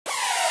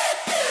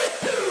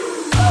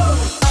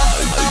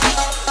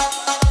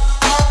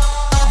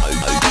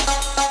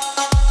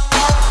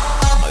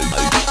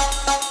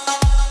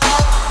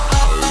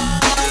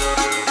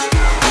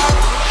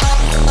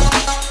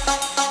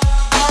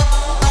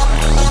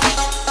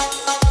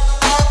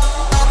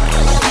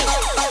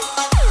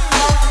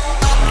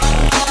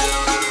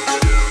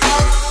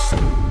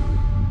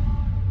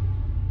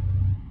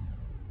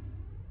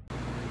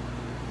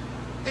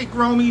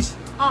Gromies?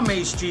 I'm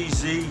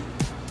HGZ,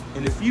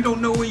 and if you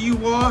don't know where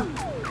you are,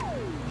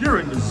 you're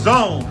in the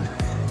zone.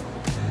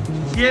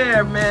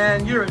 Yeah,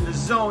 man, you're in the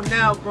zone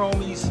now,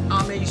 Gromies.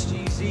 I'm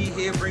HGZ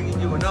here bringing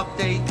you an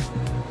update.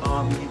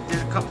 We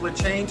did a couple of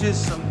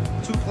changes.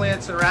 Two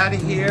plants are out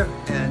of here,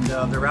 and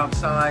they're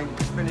outside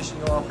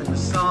finishing off in the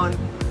sun.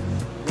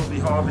 We'll be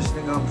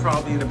harvesting them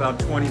probably in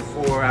about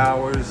 24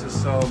 hours or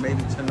so,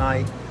 maybe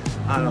tonight.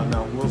 I don't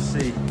know, we'll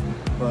see.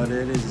 But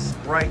it is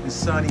bright and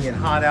sunny and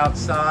hot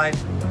outside.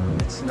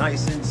 It's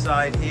nice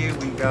inside here.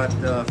 We got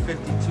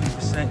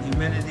 52%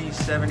 humidity,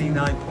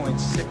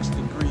 79.6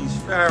 degrees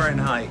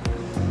Fahrenheit.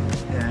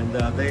 And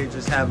they're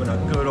just having a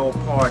good old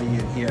party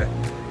in here.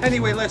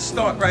 Anyway, let's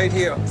start right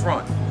here up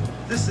front.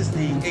 This is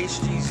the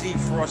HGZ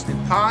Frosted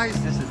Pies.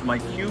 This is my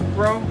cube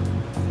grow.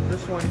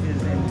 This one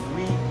is in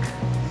week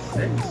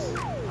 6.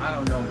 I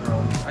don't know,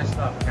 bro. I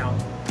stopped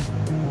counting.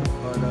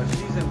 But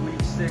she's in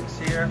week 6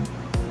 here.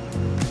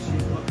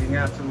 She's looking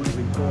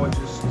absolutely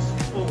gorgeous.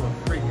 She's full of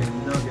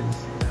freaking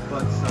nuggets,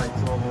 bud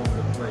sites all over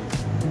the place.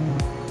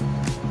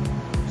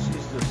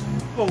 She's just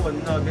full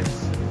of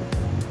nuggets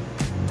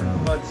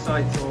and bud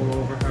sites all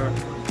over her.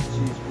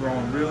 She's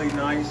growing really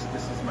nice.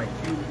 This is my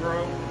cube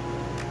grow.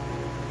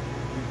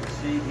 You can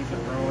see these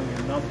are growing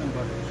in nothing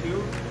but a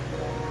cube.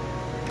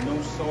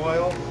 No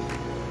soil,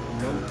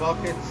 no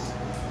buckets,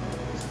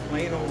 just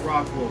plain old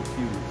rock wool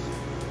cubes.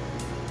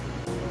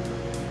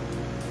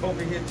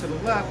 Over here to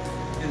the left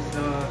is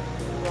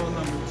clone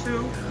number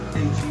 2,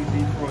 HGZ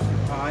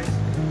Frosted Pies.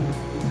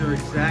 These are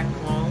exact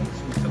clones.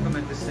 We took them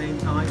at the same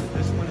time, but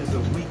this one is a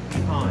week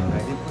behind. I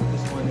didn't put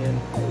this one in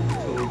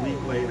until a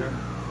week later.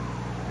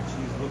 And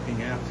she's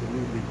looking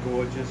absolutely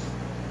gorgeous.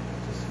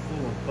 Just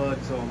full of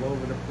buds all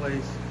over the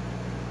place.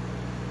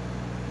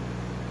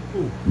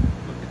 Ooh,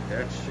 look at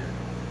that shit.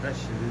 That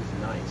shit is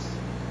nice.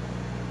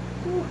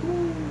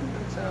 Woohoo!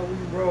 That's how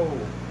we roll.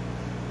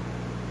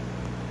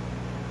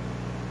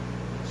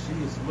 She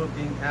is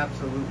looking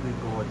absolutely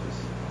gorgeous.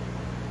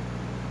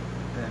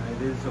 And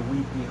it is a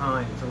week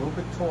behind. It's a little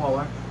bit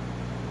taller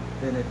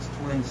than its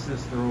twin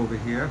sister over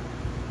here.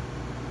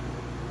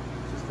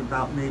 Just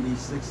about maybe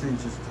 6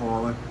 inches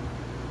taller.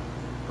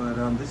 But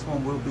this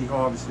one will be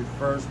harvested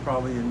first,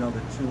 probably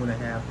another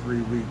 2.5,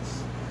 3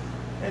 weeks.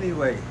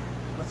 Anyway,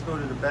 let's go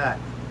to the back.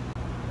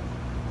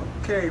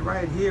 Okay,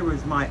 right here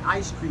is my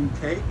ice cream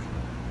cake.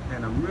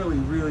 And I'm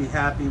really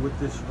happy with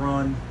this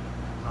run.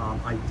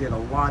 I did a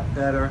lot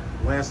better.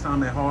 Last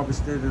time I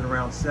harvested it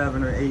around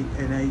 7 or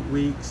 8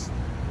 weeks,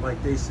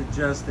 like they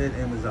suggested,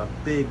 and it was a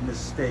big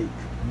mistake.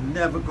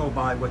 Never go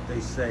by what they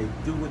say.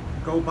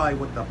 Go by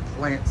what the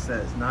plant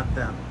says, not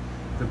them,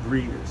 the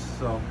breeders.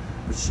 So,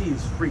 but she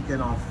is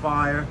freaking on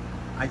fire.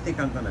 I think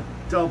I'm gonna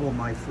double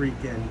my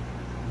freaking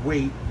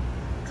weight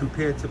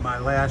compared to my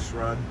last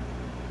run.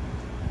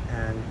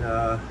 And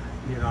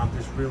you know, I'm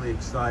just really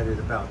excited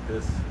about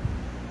this.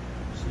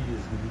 She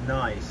is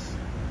nice.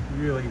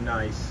 Really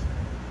nice.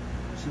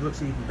 She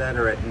looks even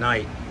better at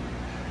night.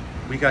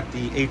 We got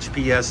the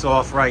HPS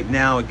off right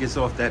now. It gives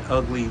off that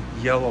ugly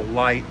yellow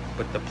light,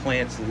 but the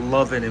plants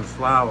love it in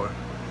flower.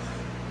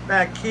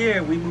 Back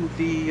here, we moved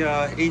the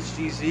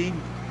HGZ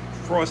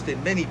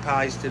Frosted Mini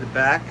Pies to the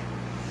back.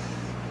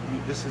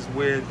 This is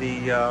where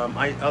the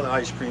other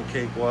ice cream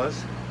cake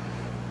was.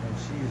 And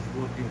she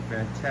is looking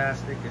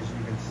fantastic, as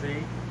you can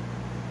see.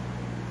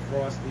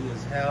 Frosty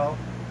as hell.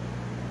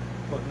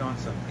 Putting on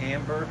some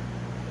amber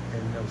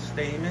and no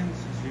stamens,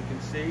 as you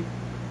can see,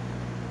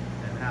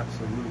 and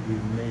absolutely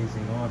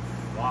amazing, on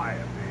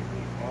fire,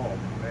 baby. Oh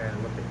man,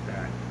 look at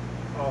that.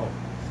 Oh,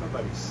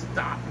 somebody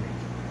stop me.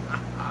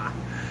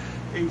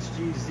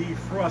 HGZ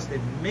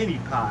Frosted Mini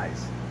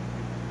Pies.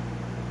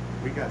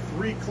 We got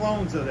 3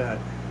 clones of that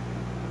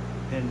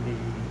in the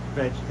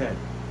veg tent.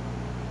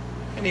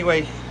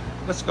 Anyway,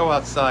 let's go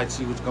outside,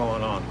 see what's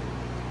going on.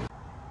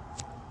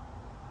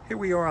 Here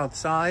we are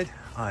outside.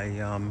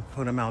 I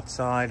put them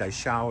outside. I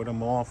showered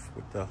them off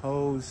with the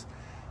hose,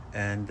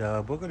 and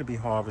we're going to be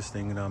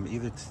harvesting them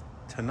either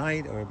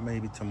tonight or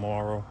maybe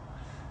tomorrow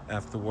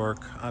after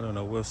work. I don't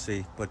know, we'll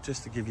see. But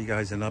just to give you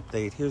guys an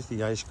update, here's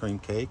the ice cream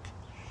cake.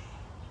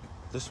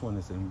 This one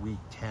is in week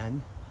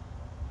 10,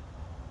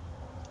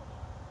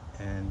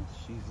 and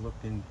she's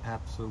looking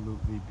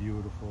absolutely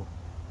beautiful.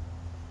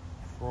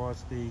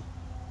 Frosty.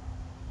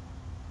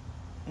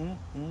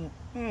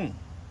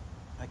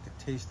 I could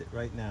taste it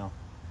right now.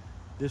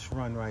 This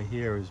run right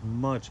here is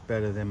much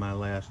better than my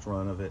last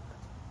run of it.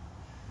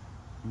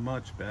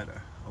 Much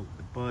better. Oh,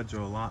 the buds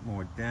are a lot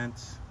more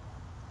dense.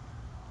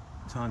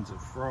 Tons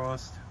of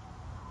frost.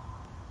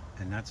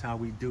 And that's how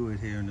we do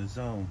it here in the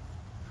zone.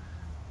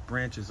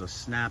 Branches are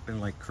snapping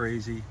like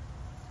crazy.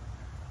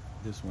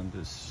 This one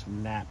just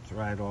snapped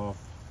right off.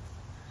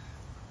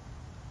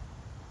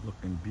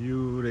 Looking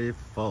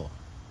beautiful.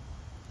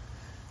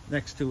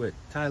 Next to it,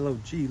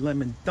 Tylo G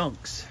Lemon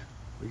Dunks.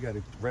 We got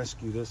to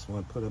rescue this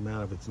one, put him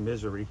out of its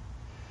misery.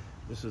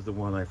 This is the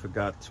one I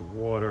forgot to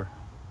water,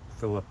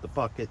 fill up the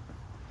bucket.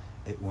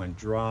 It went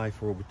dry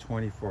for over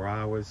 24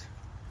 hours,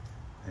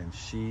 and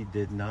she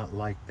did not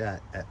like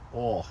that at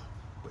all.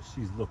 But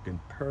she's looking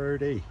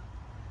pretty.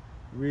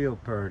 Real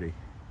pretty.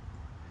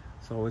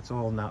 So it's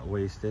all not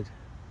wasted.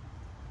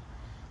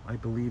 I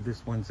believe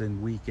this one's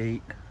in week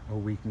 8 or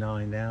week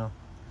 9 now.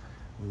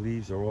 The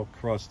leaves are all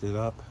crusted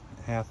up.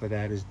 Half of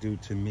that is due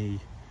to me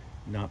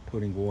not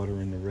putting water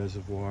in the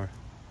reservoir.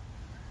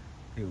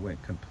 It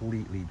went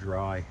completely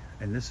dry.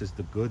 And this is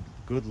the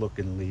good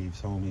looking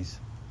leaves, homies,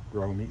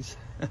 gromies.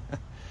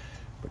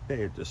 But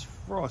they are just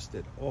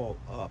frosted all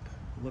up,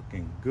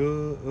 looking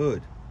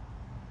good.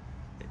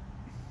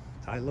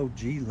 Tylo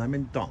G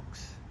Lemon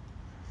Dunks.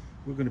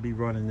 We're going to be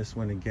running this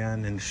one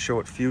again in the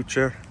short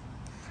future,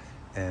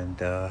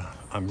 and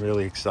I'm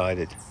really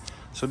excited.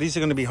 So these are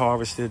going to be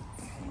harvested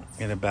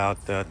in about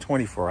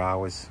 24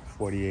 hours,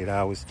 48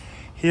 hours.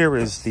 Here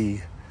is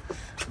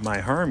my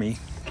Hermie.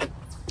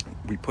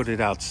 We put it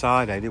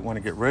outside. I didn't want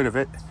to get rid of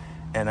it,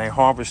 and I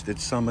harvested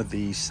some of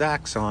the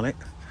sacks on it.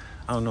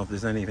 I don't know if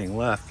there's anything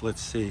left.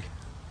 Let's see.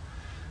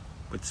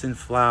 It's in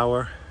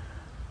flower,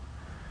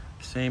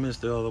 same as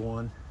the other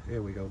one.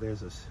 There we go.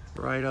 There's this.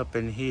 Right up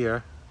in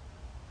here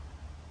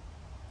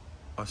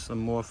are some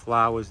more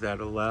flowers that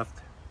are left.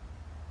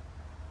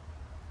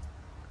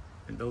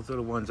 And those are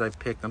the ones I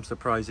picked. I'm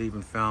surprised I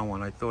even found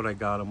one. I thought I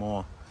got them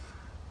all.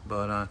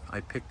 But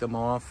I picked them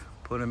off,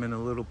 put them in a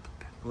little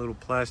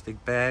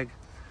plastic bag,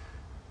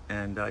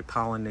 and I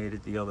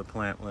pollinated the other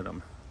plant with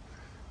them.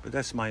 But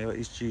that's my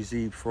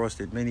HGZ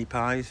frosted mini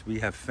pies. We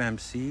have fem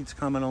seeds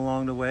coming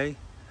along the way.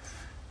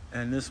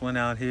 And this one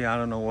out here, I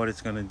don't know what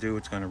it's going to do.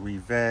 It's going to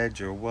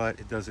re-veg or what.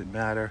 It doesn't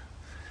matter.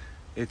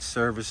 Its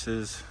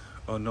services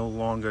are no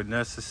longer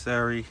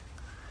necessary.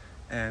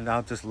 And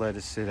I'll just let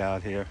it sit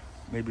out here.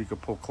 Maybe we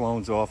could pull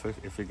clones off it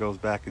if it goes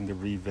back into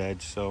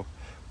re-veg. So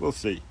we'll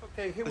see.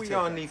 Okay, here we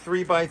are on the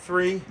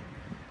 3x3.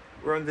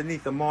 We're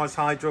underneath the Mars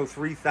Hydro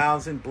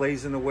 3000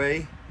 blazing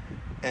away.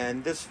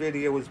 And this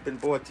video has been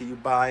brought to you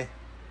by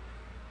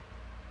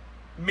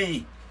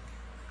me.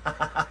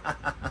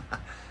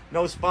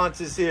 No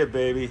sponsors here,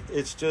 baby.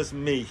 It's just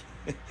me.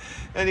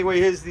 Anyway,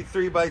 here's the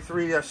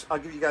 3x3. I'll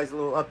give you guys a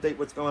little update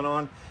what's going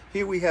on.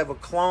 Here we have a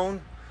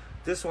clone.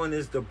 This one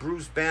is the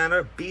Bruce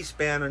Banner, Beast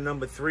Banner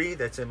number 3.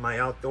 That's in my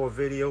outdoor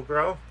video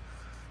grow.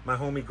 My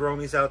homie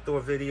Gromy's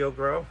outdoor video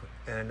grow.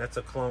 And that's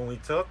a clone we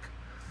took.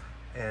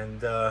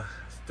 And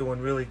it's doing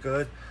really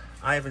good.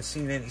 I haven't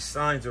seen any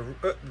signs of...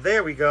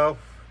 there we go.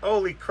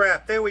 Holy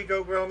crap. There we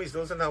go, Gromies.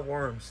 Those are not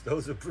worms.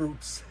 Those are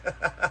roots.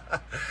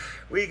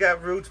 We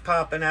got roots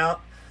popping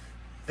out.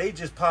 They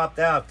just popped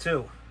out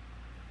too.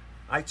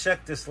 I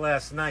checked this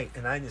last night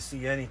and I didn't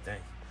see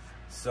anything.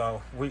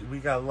 So we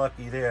got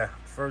lucky there.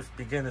 First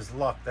beginner's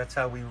luck. That's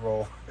how we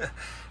roll.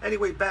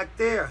 Anyway, back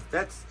there,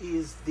 that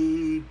is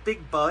the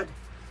big bud,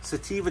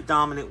 sativa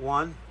dominant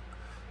one.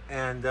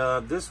 And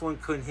this one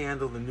couldn't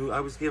handle the new. I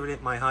was giving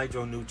it my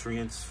hydro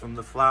nutrients from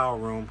the flower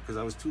room because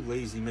I was too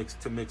lazy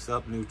to mix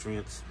up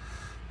nutrients.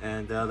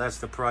 And that's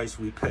the price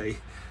we pay.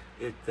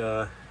 It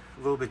a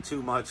little bit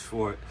too much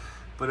for it.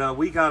 But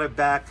we got it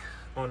back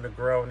on the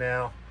grow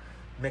now,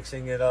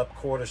 mixing it up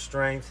quarter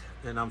strength,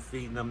 and I'm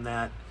feeding them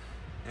that,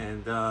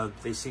 and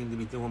they seem to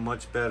be doing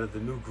much better. The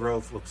new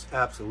growth looks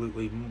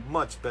absolutely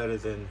much better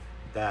than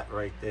that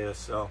right there.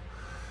 So,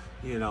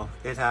 you know,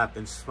 it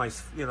happens.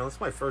 It's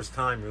my first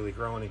time really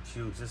growing in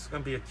cubes. This is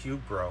going to be a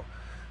cube grow,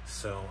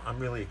 so I'm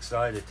really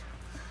excited.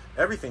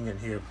 Everything in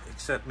here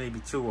except maybe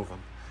 2 of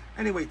them.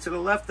 Anyway, to the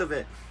left of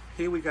it,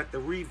 here we got the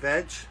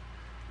re-veg.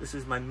 This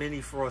is my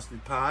mini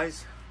frosted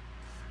pies.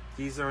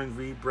 These are in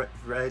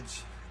re-veg,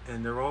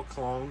 and they're all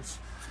clones,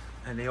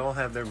 and they all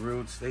have their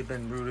roots. They've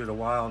been rooted a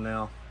while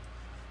now.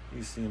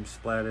 You see them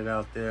splattered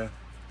out there.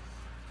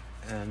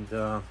 And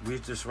we're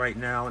just right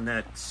now in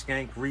that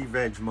skank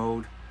re-veg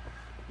mode,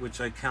 which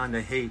I kind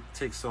of hate. It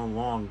takes so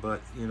long, but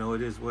you know,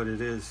 it is what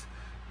it is.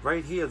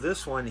 Right here,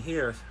 this one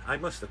here, I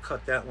must have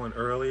cut that one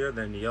earlier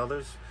than the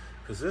others,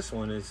 because this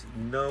one is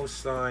no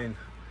sign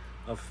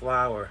of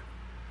flower,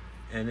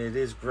 and it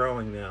is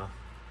growing now.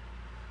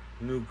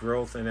 New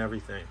growth and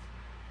everything,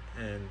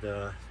 and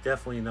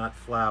definitely not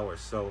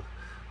flowers. So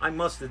I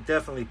must have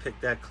definitely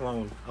picked that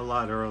clone a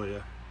lot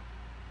earlier.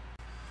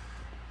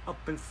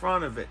 Up in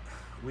front of it,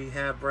 we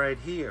have right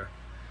here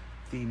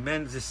the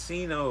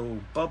Mendocino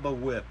Bubba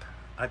Whip.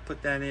 I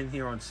put that in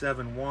here on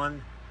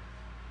 7-1.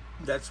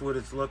 That's what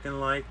it's looking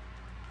like.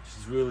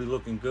 She's really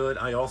looking good.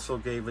 I also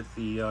gave it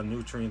the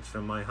nutrients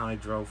from my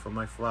hydro for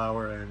my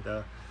flower, and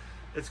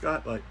it's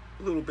got like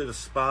a little bit of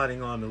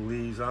spotting on the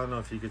leaves. I don't know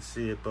if you could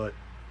see it, but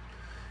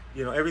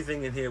you know,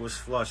 everything in here was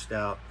flushed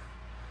out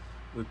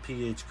with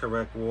pH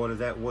correct water.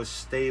 That was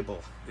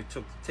stable. It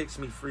takes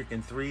me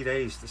freaking 3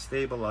 days to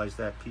stabilize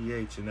that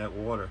pH in that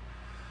water.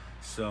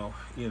 So,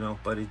 you know,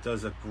 but it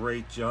does a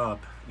great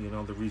job. You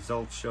know, the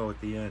results show at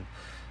the end.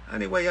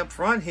 Anyway, up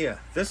front here,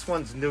 this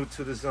one's new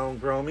to the zone,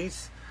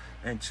 Gromies.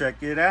 And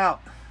check it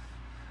out.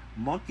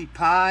 Monkey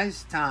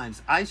pies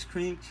times ice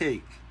cream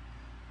cake.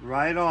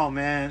 Right on,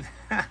 man.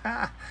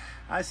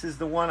 This is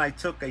the one I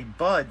took a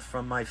bud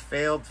from my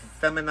failed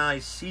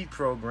feminized seed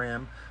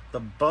program. The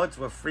buds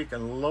were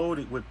freaking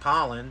loaded with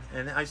pollen,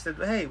 and I said,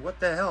 hey, what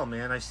the hell,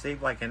 man? I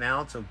saved like an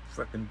ounce of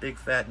freaking big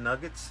fat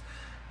nuggets,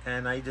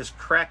 and I just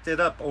cracked it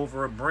up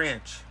over a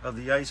branch of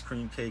the ice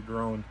cream cake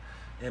grown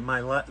in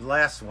my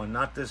last one,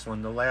 not this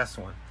one, the last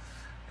one.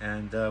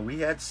 And we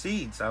had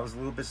seeds. I was a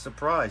little bit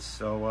surprised.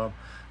 So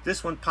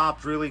this one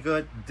popped really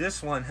good.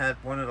 This one had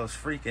one of those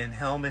freaking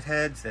helmet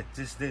heads that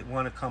just didn't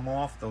want to come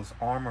off, those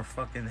armor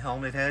fucking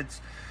helmet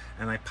heads.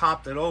 And I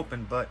popped it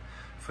open, but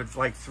for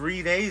like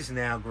 3 days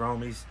now,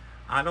 Gromies,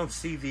 I don't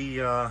see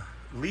the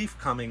leaf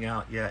coming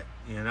out yet,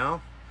 you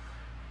know?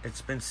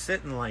 It's been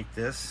sitting like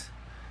this.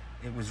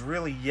 It was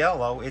really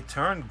yellow. It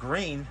turned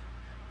green,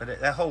 but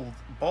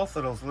both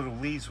of those little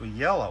leaves were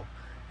yellow.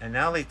 And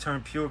now they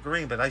turn pure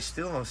green, but I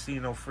still don't see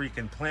no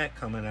freaking plant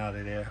coming out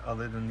of there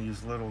other than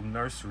these little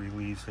nursery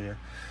leaves here.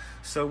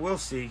 So we'll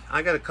see.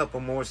 I got a couple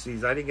more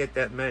seeds. I didn't get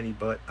that many,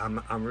 but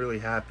I'm really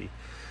happy.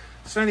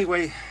 So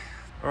anyway,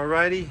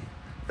 alrighty.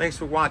 Thanks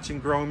for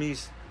watching,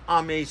 Gromies.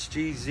 I'm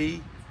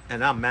HGZ,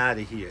 and I'm out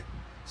of here.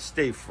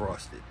 Stay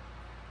frosted.